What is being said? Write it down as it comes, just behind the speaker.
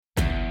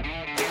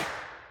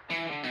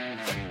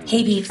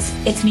Hey peeps,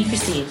 it's me,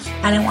 Christine,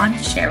 and I wanted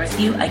to share with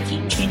you a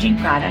game-changing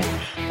product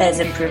that has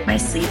improved my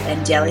sleep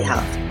and daily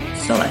health.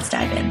 So let's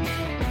dive in.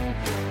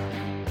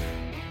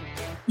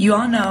 You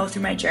all know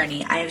through my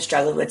journey, I have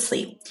struggled with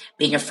sleep,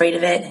 being afraid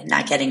of it,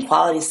 not getting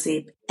quality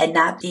sleep, and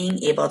not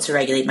being able to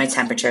regulate my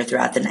temperature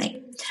throughout the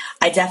night.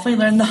 I definitely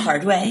learned the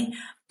hard way,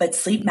 but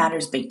sleep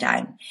matters big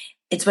time.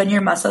 It's when your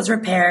muscles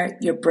repair,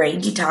 your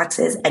brain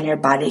detoxes, and your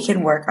body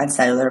can work on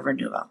cellular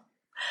renewal.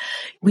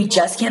 We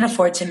just can't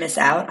afford to miss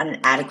out on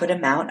an adequate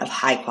amount of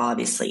high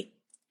quality sleep,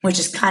 which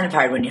is kind of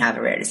hard when you have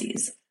a rare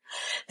disease.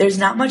 There's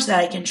not much that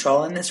I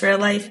control in this real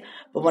life,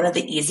 but one of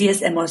the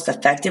easiest and most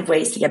effective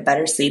ways to get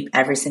better sleep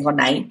every single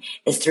night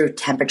is through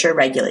temperature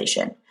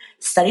regulation.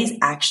 Studies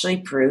actually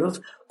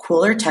prove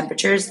cooler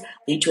temperatures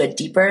lead to a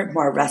deeper,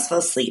 more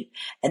restful sleep,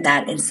 and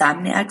that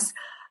insomniacs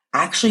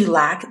actually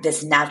lack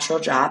this natural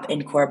drop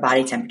in core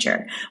body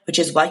temperature, which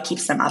is what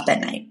keeps them up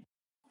at night.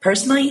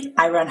 Personally,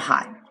 I run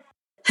hot.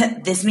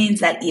 This means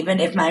that even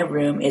if my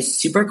room is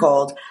super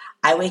cold,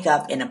 I wake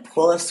up in a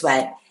pool of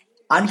sweat,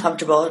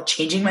 uncomfortable,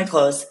 changing my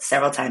clothes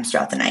several times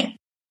throughout the night.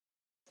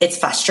 It's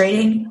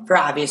frustrating for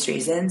obvious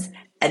reasons,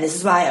 and this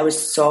is why I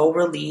was so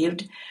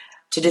relieved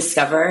to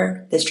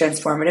discover this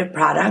transformative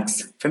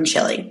products from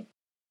Chili.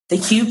 The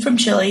Cube from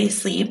Chili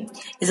Sleep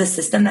is a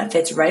system that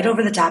fits right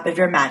over the top of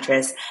your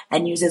mattress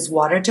and uses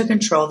water to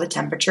control the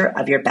temperature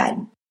of your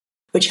bed,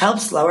 which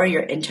helps lower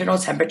your internal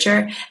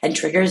temperature and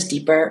triggers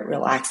deeper,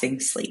 relaxing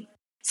sleep.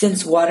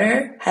 Since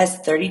water has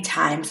 30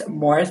 times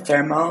more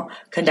thermal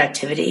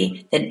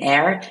conductivity than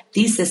air,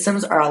 these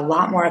systems are a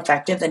lot more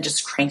effective than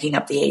just cranking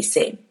up the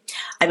AC.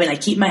 I mean, I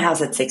keep my house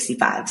at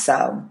 65,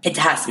 so it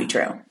has to be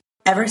true.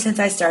 Ever since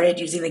I started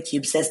using the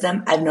Cube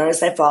system, I've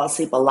noticed I fall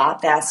asleep a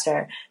lot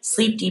faster,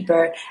 sleep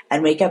deeper,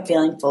 and wake up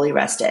feeling fully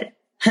rested.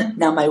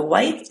 Now, my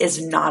wife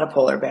is not a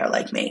polar bear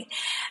like me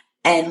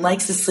and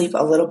likes to sleep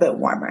a little bit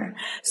warmer.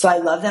 So I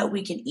love that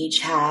we can each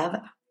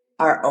have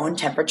our own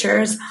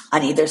temperatures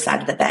on either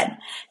side of the bed.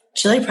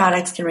 Chili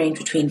products can range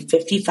between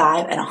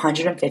 55 and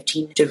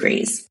 115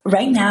 degrees.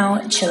 Right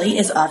now, Chili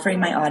is offering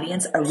my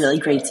audience a really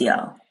great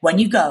deal. When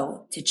you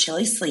go to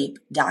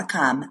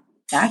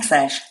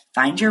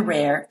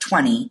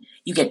chilisleep.com/findyourrare20,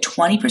 you get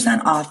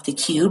 20% off the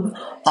Cube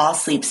All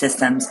Sleep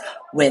Systems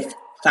with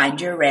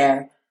Find Your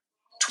Rare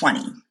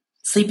 20.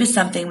 Sleep is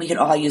something we could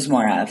all use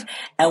more of,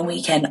 and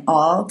we can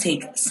all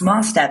take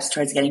small steps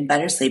towards getting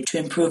better sleep to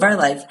improve our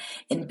life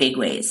in big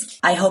ways.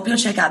 I hope you'll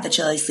check out the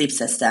Chili Sleep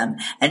System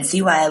and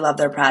see why I love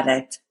their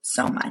product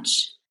so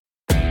much.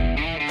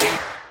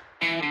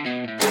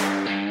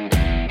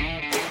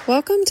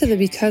 Welcome to the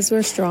Because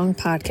We're Strong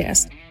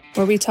podcast,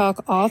 where we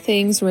talk all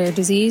things rare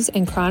disease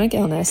and chronic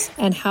illness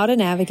and how to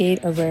navigate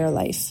a rare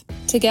life.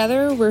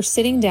 Together, we're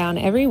sitting down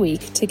every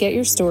week to get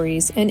your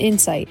stories and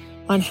insight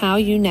on how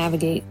you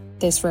navigate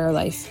this rare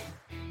life.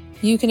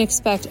 You can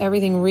expect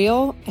everything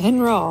real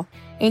and raw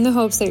in the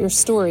hopes that your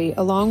story,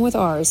 along with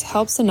ours,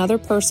 helps another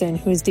person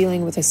who is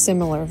dealing with a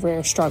similar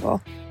rare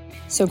struggle.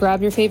 So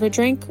grab your favorite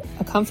drink,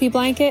 a comfy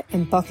blanket,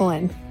 and buckle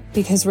in,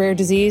 because rare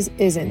disease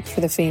isn't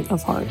for the faint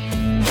of heart.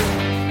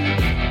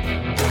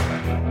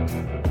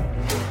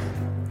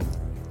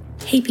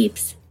 Hey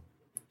peeps,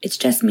 it's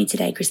just me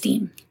today,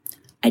 Christine.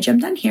 I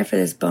jumped on here for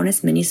this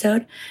bonus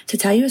minisode to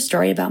tell you a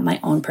story about my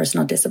own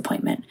personal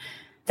disappointment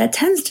that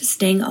tends to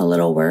sting a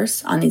little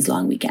worse on these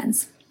long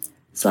weekends.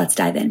 So let's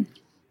dive in.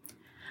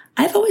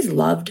 I've always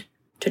loved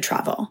to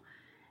travel,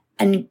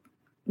 and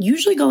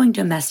usually going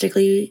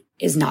domestically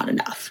is not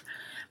enough.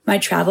 My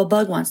travel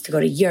bug wants to go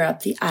to Europe,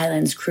 the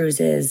islands,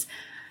 cruises,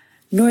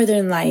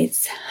 northern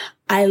lights.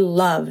 I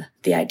love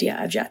the idea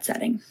of jet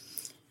setting.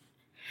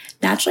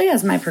 Naturally,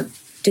 as my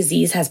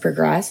disease has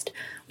progressed,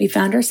 we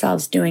found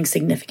ourselves doing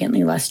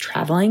significantly less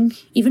traveling,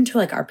 even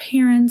to our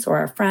parents or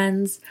our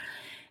friends.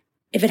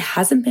 If it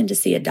hasn't been to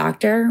see a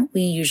doctor,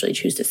 we usually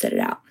choose to sit it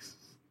out,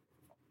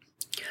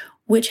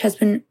 which has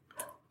been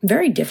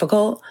very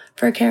difficult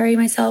for Carrie,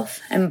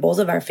 myself, and both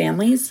of our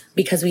families,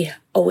 because we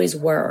always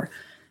were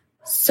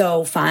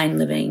so fine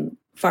living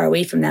far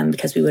away from them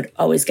because we would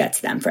always get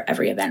to them for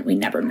every event. We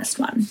never missed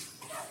one.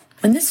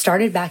 When this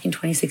started back in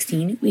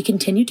 2016, we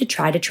continued to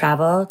try to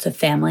travel to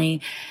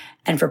family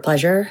and for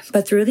pleasure,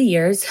 but through the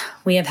years,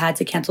 we have had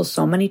to cancel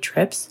so many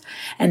trips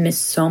and miss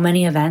so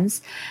many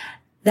events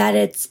that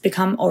it's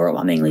become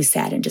overwhelmingly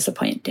sad and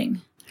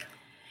disappointing.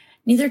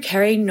 Neither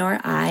Carrie nor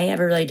I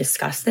ever really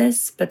discussed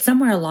this, but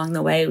somewhere along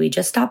the way, we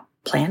just stopped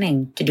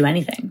planning to do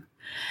anything.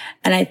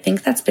 And I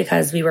think that's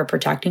because we were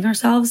protecting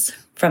ourselves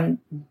from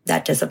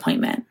that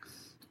disappointment.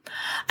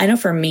 I know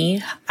for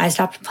me, I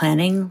stopped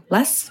planning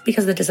less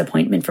because of the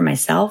disappointment for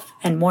myself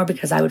and more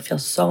because I would feel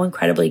so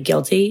incredibly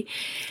guilty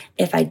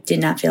if I did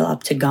not feel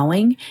up to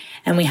going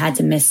and we had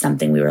to miss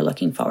something we were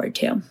looking forward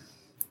to.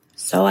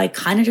 So I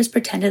kind of just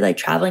pretended like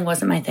traveling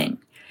wasn't my thing.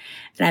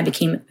 And I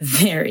became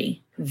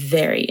very,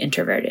 very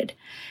introverted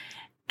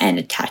and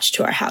attached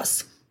to our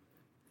house.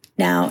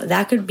 Now,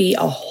 that could be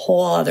a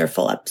whole other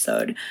full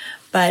episode,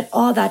 but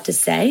all that to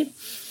say,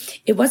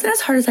 it wasn't as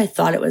hard as I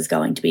thought it was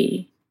going to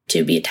be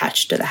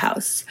attached to the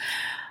house.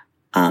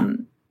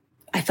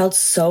 I I felt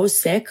so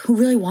sick. Who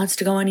really wants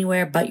to go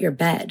anywhere but your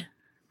bed?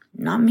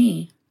 Not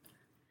me.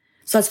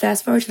 So let's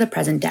fast forward to the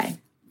present day.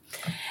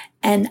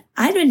 And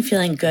I'd been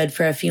feeling good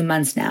for a few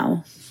months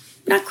now.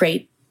 Not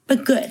great,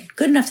 but good.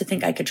 Good enough to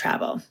think I could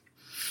travel.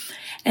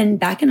 And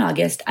back in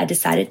August, I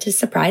decided to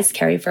surprise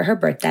Carrie for her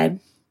birthday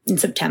in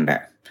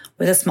September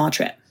with a small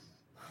trip.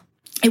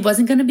 It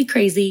wasn't going to be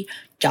crazy,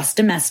 just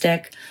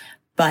domestic,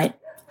 but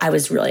I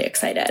was really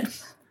excited.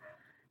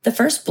 The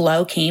first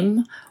blow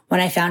came when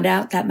I found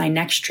out that my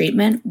next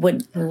treatment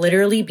would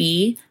literally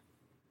be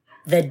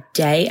the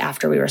day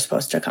after we were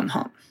supposed to come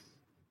home.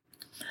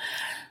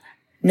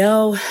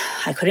 No,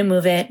 I couldn't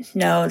move it.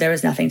 No, there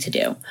was nothing to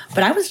do.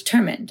 But I was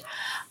determined.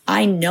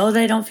 I know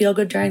that I don't feel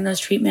good during those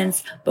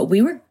treatments, but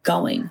we were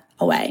going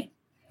away.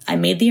 I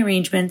made the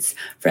arrangements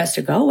for us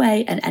to go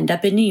away and end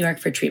up in New York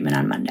for treatment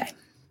on Monday.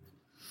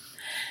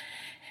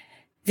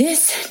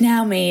 This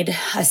now made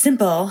a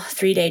simple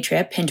 3-day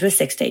trip into a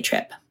 6-day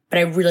trip, but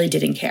I really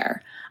didn't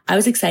care. I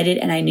was excited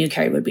and I knew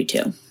Carrie would be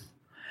too.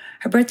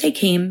 Her birthday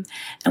came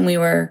and we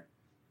were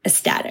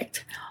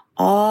ecstatic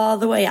all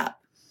the way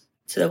up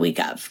to the week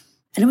of.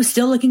 And it was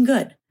still looking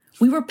good.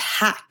 We were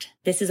packed.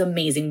 This is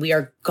amazing. We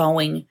are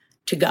going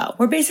to go.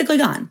 We're basically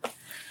gone.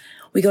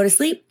 We go to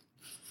sleep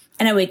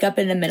and I wake up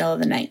in the middle of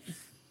the night.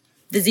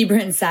 The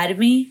zebra inside of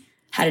me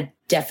had a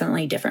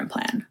definitely different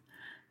plan.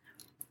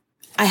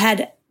 I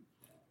had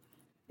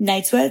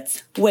night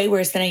sweats way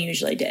worse than I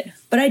usually did.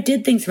 But I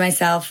did think to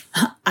myself,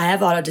 I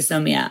have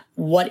autodysnomia.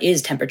 What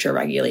is temperature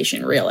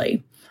regulation,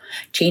 really?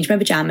 Changed my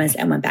pajamas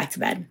and went back to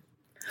bed.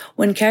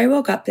 When Carrie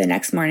woke up the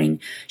next morning,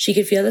 she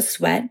could feel the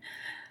sweat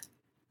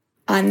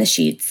on the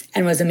sheets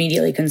and was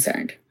immediately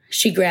concerned.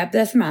 She grabbed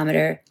the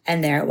thermometer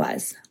and there it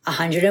was,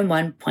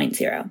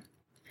 101.0.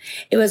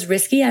 It was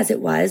risky as it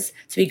was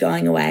to be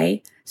going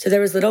away, so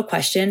there was little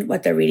question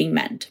what the reading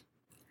meant.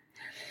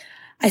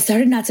 I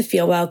started not to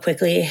feel well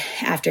quickly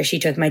after she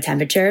took my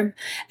temperature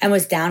and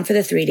was down for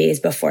the 3 days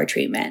before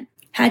treatment,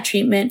 had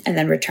treatment, and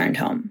then returned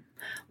home.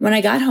 When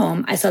I got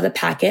home, I saw the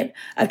packet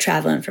of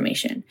travel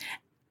information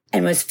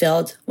and was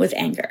filled with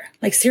anger.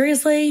 Like,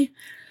 seriously?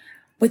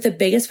 With the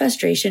biggest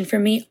frustration for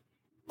me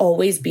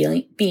always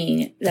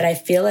being that I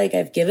feel like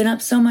I've given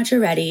up so much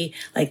already,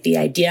 like the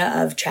idea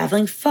of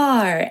traveling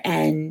far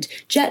and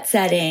jet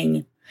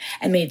setting,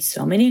 and made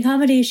so many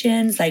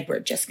accommodations, like we're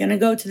just going to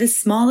go to this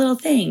small little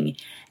thing.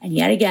 And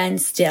yet again,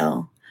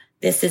 still,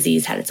 this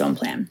disease had its own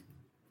plan.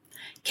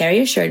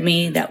 Carrie assured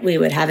me that we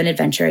would have an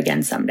adventure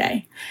again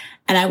someday.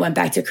 And I went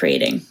back to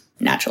creating,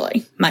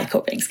 naturally, my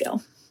coping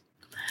skill.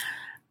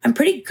 I'm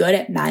pretty good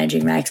at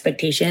managing my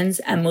expectations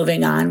and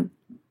moving on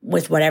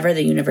with whatever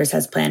the universe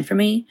has planned for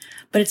me,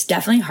 but it's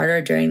definitely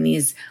harder during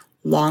these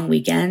long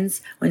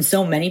weekends when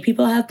so many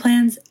people have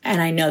plans,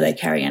 and I know that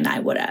Carrie and I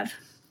would have.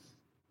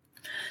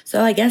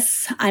 So I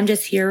guess I'm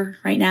just here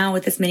right now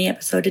with this mini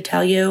episode to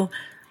tell you,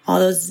 all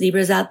those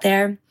zebras out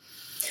there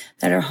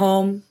that are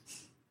home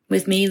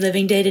with me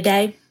living day to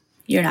day,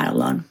 you're not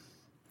alone.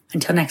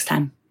 Until next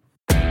time.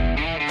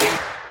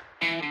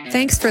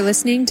 Thanks for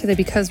listening to the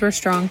Because We're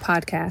Strong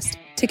podcast.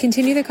 To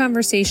continue the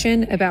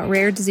conversation about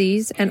rare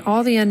disease and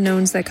all the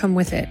unknowns that come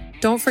with it,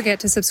 don't forget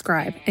to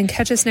subscribe and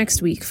catch us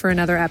next week for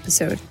another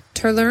episode.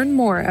 To learn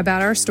more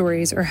about our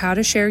stories or how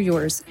to share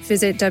yours,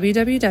 visit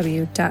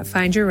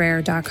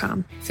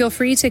www.findyourrare.com. Feel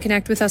free to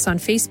connect with us on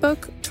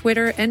Facebook,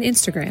 Twitter, and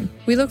Instagram.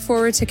 We look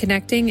forward to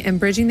connecting and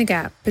bridging the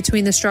gap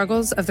between the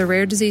struggles of the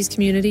rare disease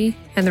community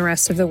and the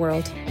rest of the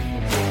world.